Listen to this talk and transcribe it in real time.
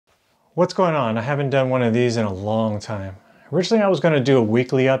What's going on? I haven't done one of these in a long time. Originally I was going to do a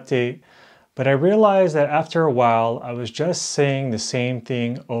weekly update, but I realized that after a while I was just saying the same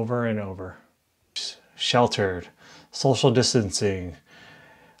thing over and over. Sheltered, social distancing,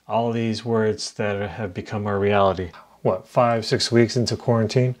 all these words that have become our reality. What, 5-6 weeks into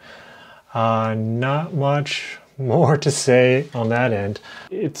quarantine? Not much more to say on that end.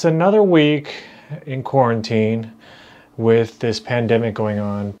 It's another week in quarantine with this pandemic going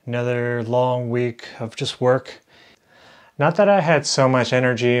on. Another long week of just work. Not that I had so much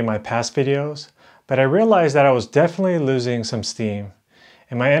energy in my past videos, but I realized that I was definitely losing some steam,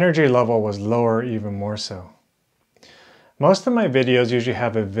 and my energy level was lower even more so. Most of my videos usually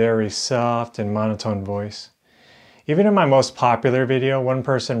have a very soft and monotone voice. Even in my most popular video, one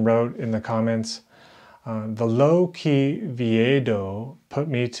person wrote in the comments, the low-key Viedo put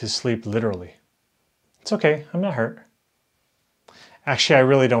me to sleep literally. It's okay, I'm not hurt. Actually, I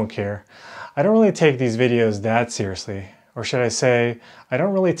really don't care. I don't really take these videos that seriously. Or should I say, I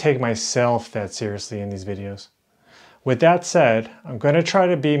don't really take myself that seriously in these videos. With that said, I'm going to try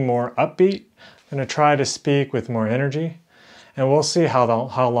to be more upbeat. I'm going to try to speak with more energy. And we'll see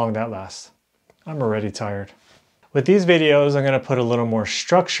how long that lasts. I'm already tired. With these videos, I'm going to put a little more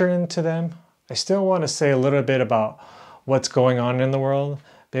structure into them. I still want to say a little bit about what's going on in the world,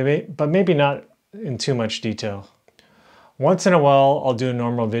 but maybe not in too much detail. Once in a while, I'll do a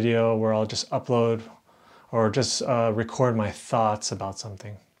normal video where I'll just upload or just record my thoughts about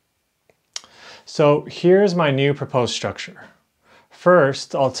something. So here's my new proposed structure.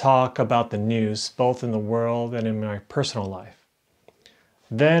 First, I'll talk about the news, both in the world and in my personal life.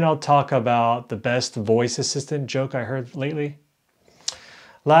 Then I'll talk about the best voice assistant joke I heard lately.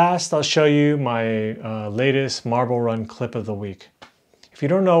 Last, I'll show you my latest Marble Run clip of the week. If you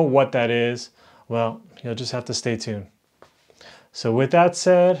don't know what that is, well, you'll just have to stay tuned. So with that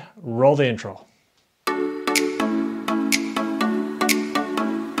said, roll the intro.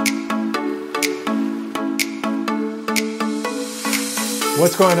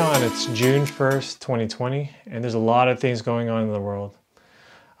 What's going on? It's June 1st, 2020, and there's a lot of things going on in the world.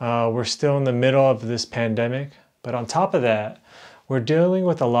 We're still in the middle of this pandemic, but on top of that, we're dealing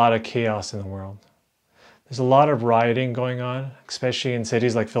with a lot of chaos in the world. There's a lot of rioting going on, especially in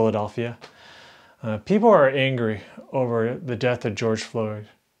cities like Philadelphia. People are angry over the death of George Floyd.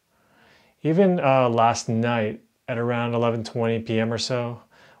 Even last night at around 11:20 p.m. or so,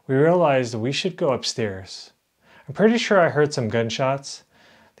 we realized we should go upstairs. I'm pretty sure I heard some gunshots.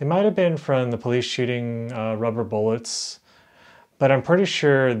 They might have been from the police shooting rubber bullets, but I'm pretty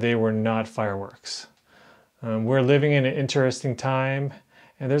sure they were not fireworks. We're living in an interesting time,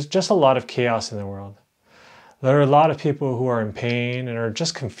 and there's just a lot of chaos in the world. There are a lot of people who are in pain and are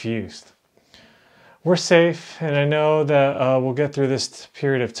just confused. We're safe, and I know that we'll get through this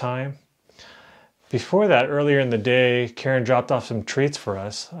period of time. Before that, earlier in the day, Karen dropped off some treats for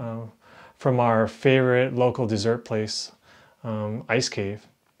us from our favorite local dessert place, Ice Cave.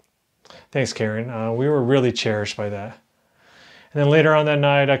 Thanks, Karen. We were really cherished by that. And then later on that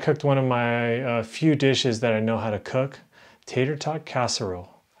night, I cooked one of my few dishes that I know how to cook, tater tot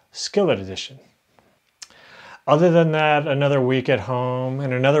casserole, skillet edition. Other than that, another week at home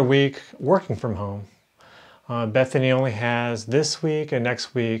and another week working from home. Bethany only has this week and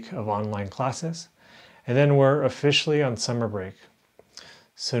next week of online classes, and then we're officially on summer break.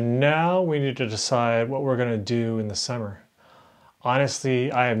 So now we need to decide what we're going to do in the summer.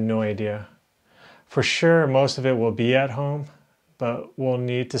 Honestly, I have no idea. For sure, most of it will be at home, but we'll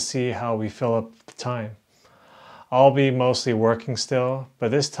need to see how we fill up the time. I'll be mostly working still,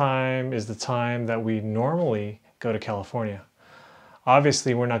 but this time is the time that we normally go to California.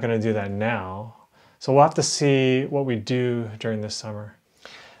 Obviously, we're not going to do that now, so we'll have to see what we do during this summer.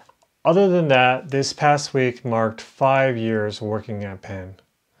 Other than that, this past week marked 5 years working at Penn.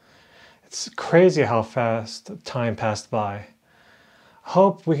 It's crazy how fast time passed by. I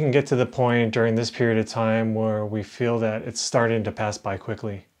hope we can get to the point during this period of time where we feel that it's starting to pass by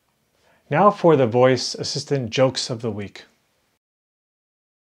quickly. Now for the voice assistant jokes of the week.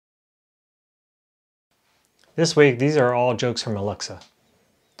 This week, these are all jokes from Alexa.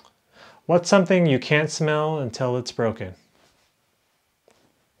 What's something you can't smell until it's broken?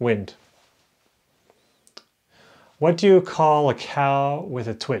 Wind. What do you call a cow with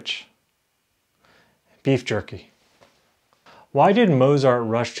a twitch? Beef jerky. Why did Mozart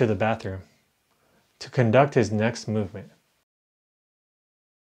rush to the bathroom? To conduct his next movement.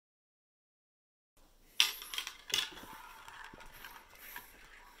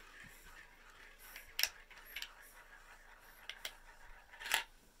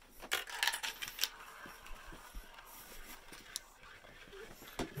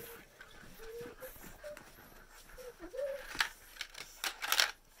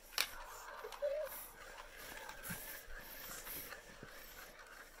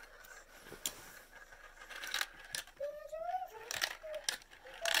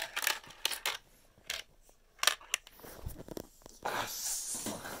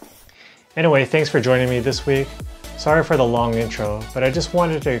 Anyway, thanks for joining me this week. Sorry for the long intro, but I just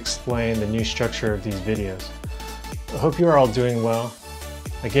wanted to explain the new structure of these videos. I hope you are all doing well.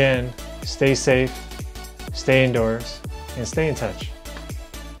 Again, stay safe, stay indoors, and stay in touch.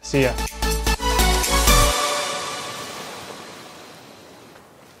 See ya.